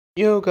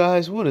Yo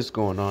guys, what is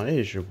going on? It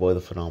is your boy the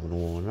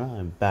Phenomenal One, and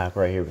I'm back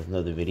right here with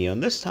another video,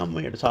 and this time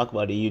we're here to talk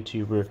about a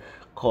YouTuber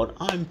called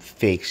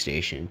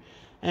Fakestation.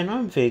 And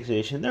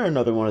Fakestation, they're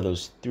another one of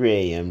those 3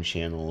 a.m.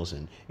 channels,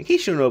 and in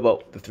case you don't know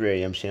about the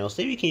 3 a.m. channels,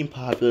 they became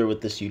popular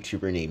with this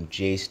YouTuber named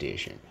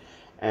Jaystation.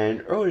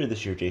 And earlier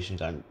this year,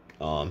 Jaystation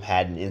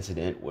had an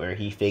incident where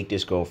he faked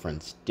his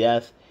girlfriend's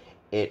death.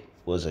 It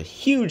was a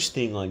huge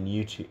thing on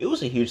YouTube. It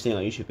was a huge thing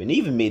on YouTube, and it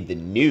even made the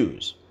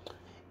news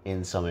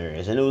in some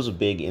areas, and it was a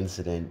big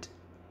incident.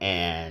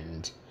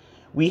 And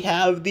we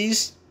have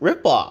these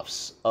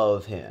ripoffs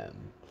of him.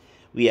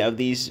 We have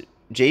these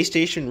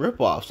Jaystation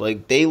ripoffs.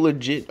 Like, they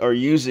legit are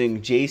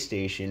using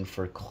Jaystation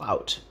for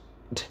clout.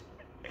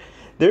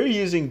 They're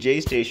using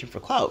Jaystation for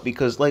clout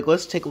because, like,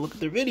 let's take a look at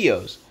their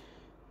videos.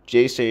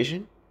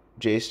 Jaystation,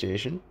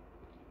 Jaystation,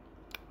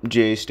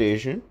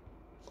 Jaystation.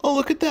 Oh,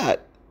 look at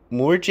that.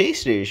 More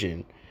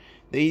Jaystation.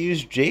 They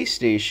use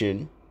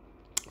Jaystation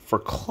for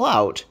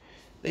clout.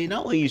 They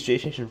not only use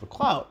Jaystation for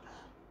clout,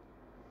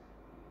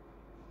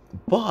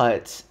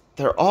 but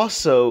they're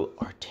also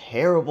are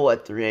terrible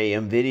at 3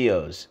 a.m.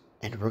 videos.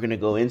 And we're going to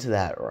go into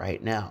that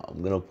right now.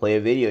 I'm going to play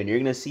a video and you're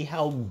going to see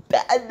how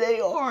bad they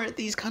are at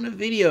these kind of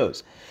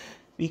videos.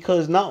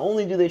 Because not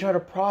only do they try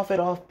to profit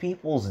off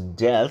people's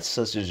deaths,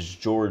 such as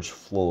George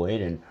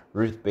Floyd and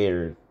Ruth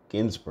Bader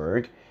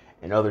Ginsburg,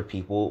 and other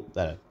people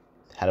that have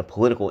had a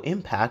political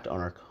impact on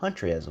our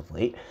country as of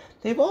late,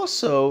 they're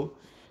also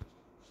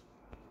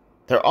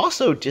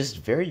just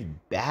very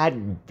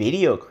bad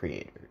video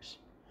creators.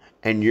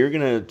 And you're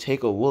going to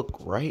take a look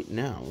right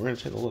now. We're going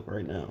to take a look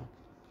right now.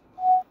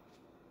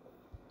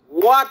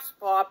 What's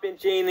poppin',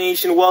 J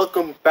Nation?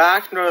 Welcome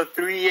back to another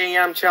 3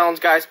 a.m.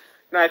 challenge, guys.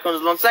 Now comes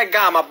along. I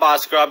got my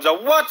boss Scrubs.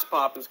 What's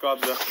poppin',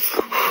 Scrubs?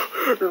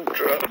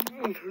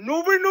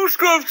 Nobody knows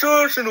Scrubs,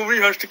 and nobody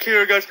has to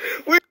care, guys.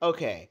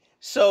 Okay,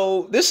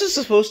 so this is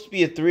supposed to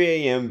be a 3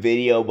 a.m.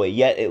 video, but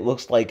yet it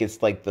looks like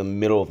it's like the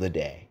middle of the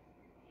day.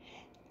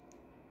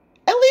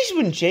 At least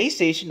when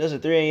Jaystation does a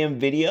 3 a.m.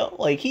 video,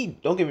 like,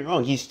 don't get me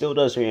wrong, he still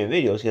does 3 a.m.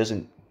 videos. He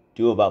doesn't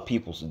do about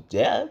people's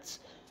deaths.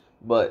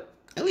 But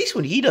at least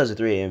when he does a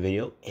 3 a.m.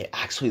 video, it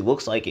actually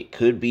looks like it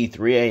could be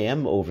 3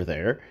 a.m. over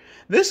there.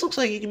 This looks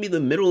like it can be the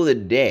middle of the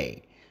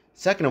day.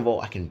 Second of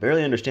all, I can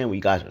barely understand what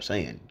you guys are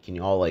saying. Can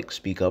you all, like,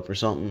 speak up or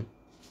something?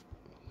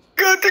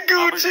 Got the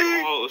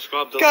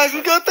Gucci! Guys,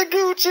 we got the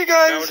Gucci,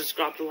 guys! Remember to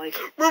scrub the like.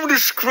 Remember to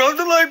scrub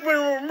the like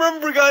button.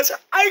 Remember, guys,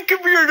 I can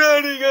be your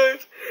daddy,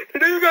 guys.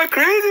 Today we got a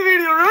crazy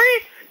video, right?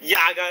 Yeah,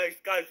 guys,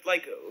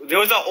 like, there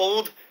was an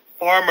old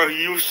farmer who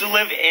used to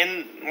live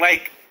in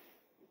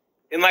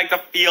the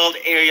field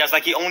areas.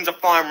 Like, he owns a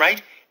farm,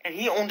 right? And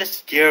he owned a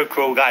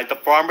scarecrow, guys. The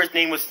farmer's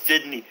name was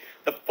Sydney.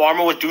 The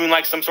farmer was doing,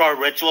 like, some sort of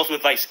rituals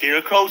with, like,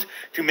 scarecrows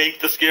to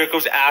make the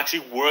scarecrows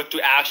actually work, to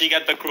actually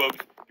get the crow to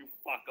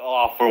fuck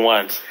off for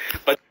once.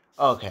 But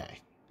okay.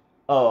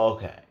 Oh,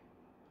 okay.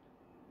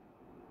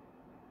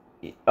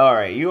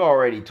 Alright, you're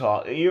already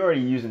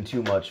using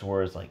too much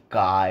words like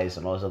guys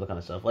and all this other kind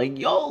of stuff. Like,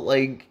 y'all,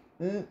 like,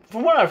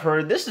 from what I've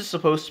heard, this is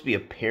supposed to be a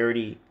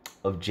parody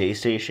of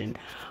Jaystation,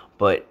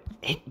 but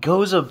it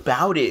goes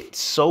about it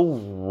so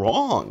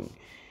wrong.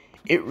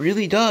 It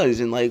really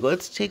does. And, like,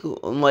 let's take,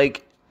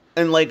 like,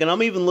 and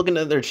I'm even looking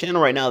at their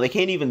channel right now. They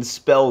can't even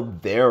spell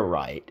their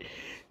right.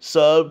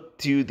 Sub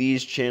to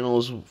these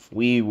channels.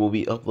 We will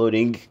be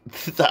uploading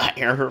the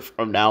error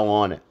from now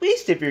on. At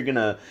least if you're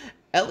gonna,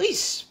 at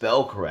least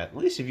spell correct. At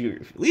least if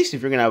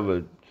you're gonna have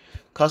a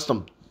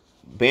custom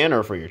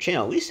banner for your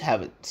channel, at least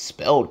have it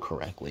spelled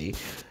correctly.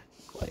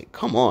 Like,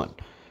 come on.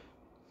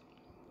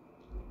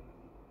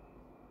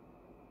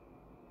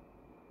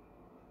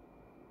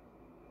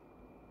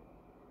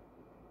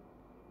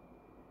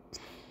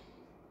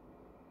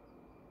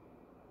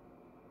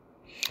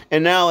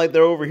 And now, like,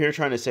 they're over here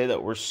trying to say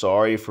that we're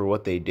sorry for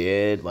what they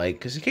did. Like,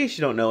 because in case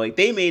you don't know, like,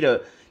 they made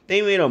a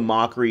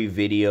mockery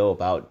video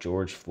about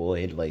George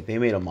Floyd. Like, they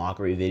made a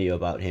mockery video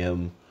about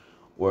him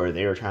where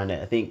they were trying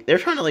to, I think, they're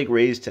trying to, like,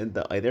 raise raise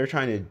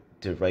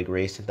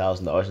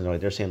 $10,000, and,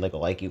 like, they're saying, like, a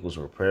like equals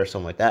a prayer or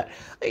something like that.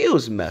 Like, it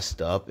was messed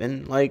up.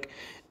 And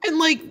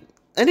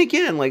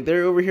again, like,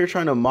 they're over here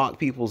trying to mock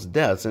people's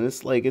deaths, and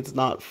it's, like, it's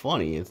not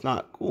funny. It's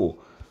not cool.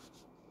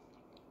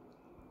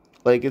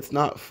 Like, it's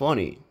not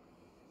funny.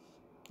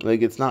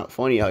 Like, it's not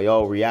funny how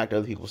y'all react to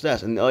other people's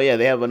deaths. And, oh, yeah,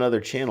 they have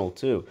another channel,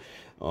 too.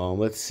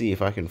 Let's see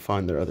if I can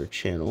find their other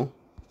channel.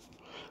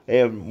 They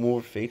have more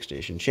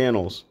Fakestation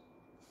channels.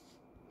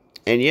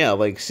 And, yeah,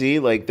 like, see,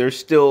 like, they're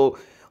still,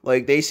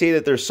 like, they say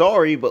that they're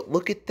sorry, but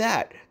look at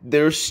that.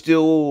 They're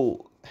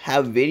still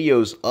have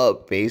videos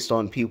up based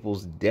on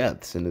people's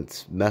deaths, and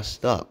it's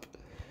messed up.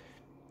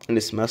 And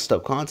it's messed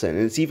up content.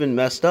 And it's even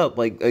messed up,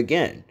 like,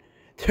 again,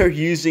 they're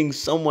using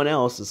someone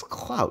else's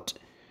clout.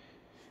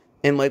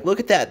 And, like, look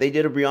at that. They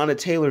did a Breonna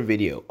Taylor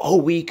video a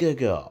week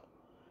ago.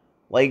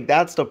 Like,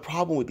 that's the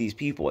problem with these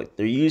people. Like,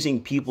 they're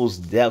using people's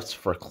deaths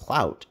for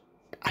clout.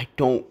 I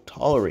don't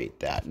tolerate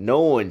that. No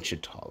one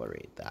should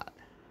tolerate that.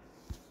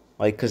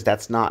 Like, because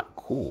that's not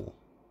cool.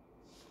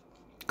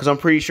 Because I'm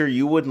pretty sure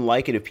you wouldn't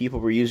like it if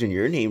people were using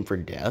your name for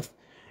death.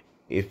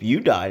 if you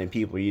died and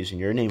people were using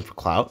your name for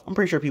clout, I'm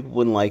pretty sure people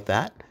wouldn't like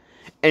that.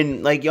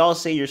 And like y'all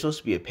say you're supposed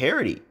to be a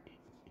parody.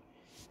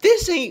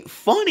 This ain't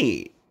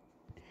funny.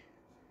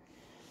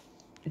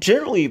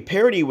 Generally,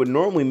 parody would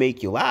normally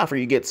make you laugh or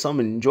you get some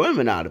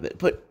enjoyment out of it.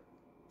 But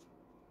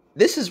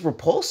this is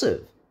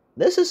repulsive.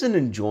 This isn't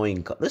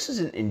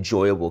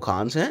enjoyable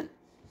content.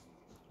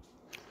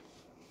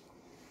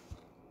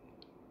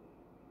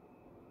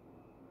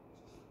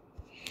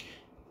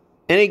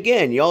 And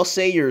again, y'all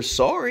say you're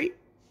sorry.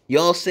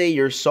 Y'all say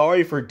you're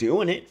sorry for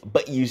doing it,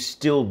 but you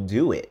still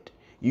do it.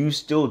 You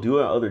still do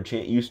it on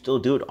you still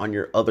do it on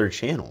your other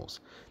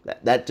channels.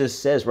 That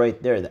just says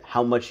right there that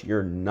how much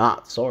you're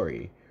not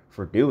sorry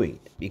for doing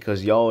it,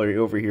 because y'all are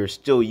over here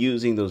still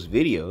using those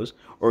videos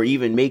or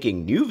even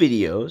making new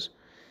videos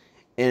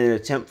in an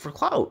attempt for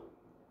clout,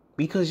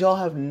 because y'all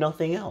have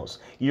nothing else.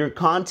 Your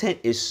content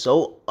is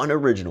so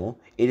unoriginal.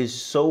 It is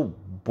so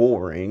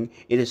boring.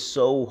 It is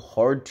so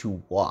hard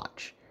to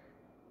watch.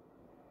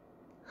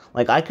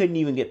 Like, I couldn't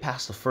even get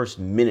past the first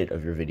minute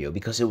of your video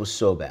because it was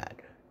so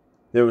bad.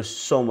 There was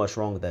so much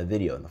wrong with that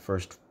video in the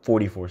first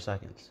 44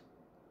 seconds.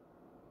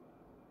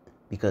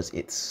 Because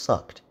it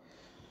sucked.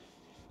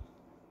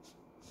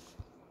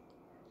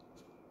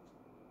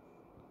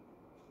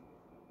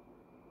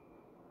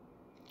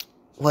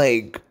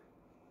 Like,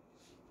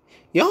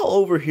 y'all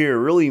over here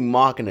really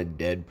mocking a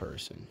dead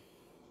person.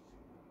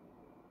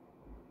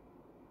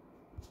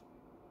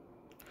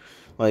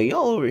 Like,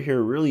 y'all over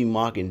here really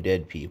mocking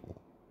dead people.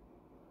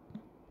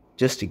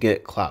 Just to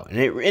get clout. And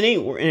it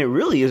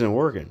really isn't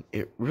working.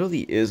 It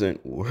really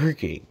isn't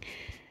working.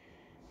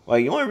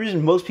 Like, the only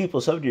reason most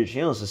people sub to your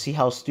channel is to see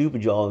how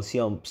stupid y'all and see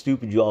how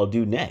stupid y'all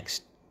do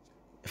next.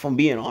 If I'm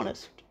being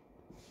honest.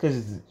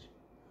 Because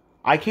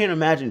I can't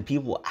imagine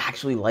people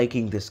actually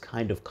liking this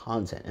kind of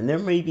content. And there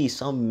may be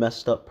some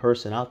messed up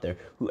person out there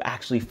who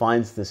actually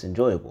finds this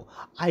enjoyable.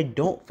 I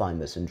don't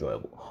find this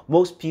enjoyable.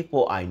 Most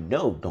people I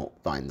know don't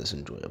find this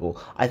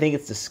enjoyable. I think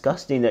it's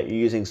disgusting that you're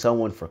using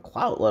someone for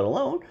clout, let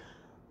alone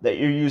that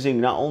you're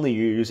using, not only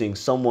you're using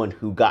someone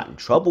who got in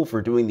trouble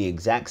for doing the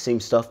exact same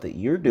stuff that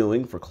you're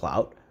doing for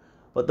clout,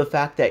 but the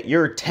fact that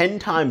you're 10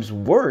 times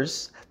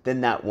worse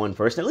than that one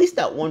person. At least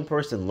that one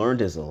person learned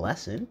his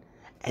lesson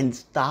and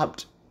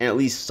stopped, and at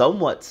least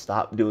somewhat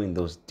stopped doing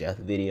those death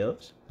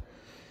videos.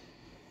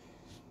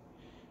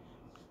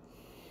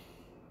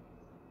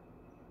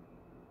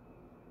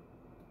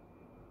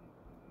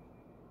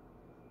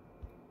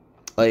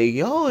 Like,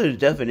 y'all are the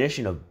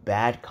definition of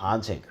bad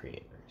content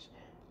creators.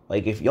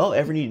 Like, if y'all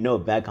ever need to know a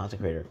bad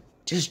content creator,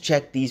 just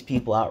check these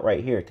people out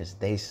right here, because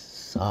they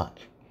suck.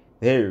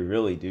 They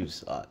really do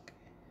suck.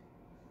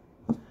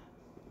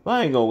 But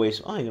I ain't gonna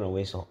waste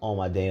all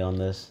my day on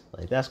this.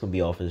 Like, that's gonna be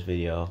all for this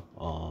video.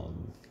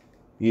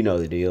 You know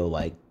the deal.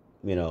 Like,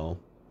 you know,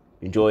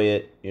 enjoy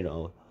it. You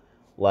know,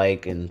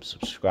 like and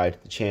subscribe to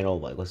the channel.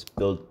 Like,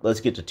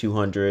 let's get to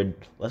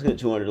 200. Let's get to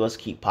 200. Let's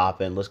keep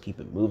popping. Let's keep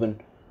it moving.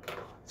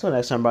 Until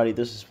next time, buddy.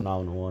 This is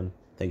Phenomenal One.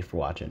 Thank you for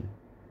watching.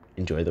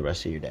 Enjoy the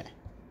rest of your day.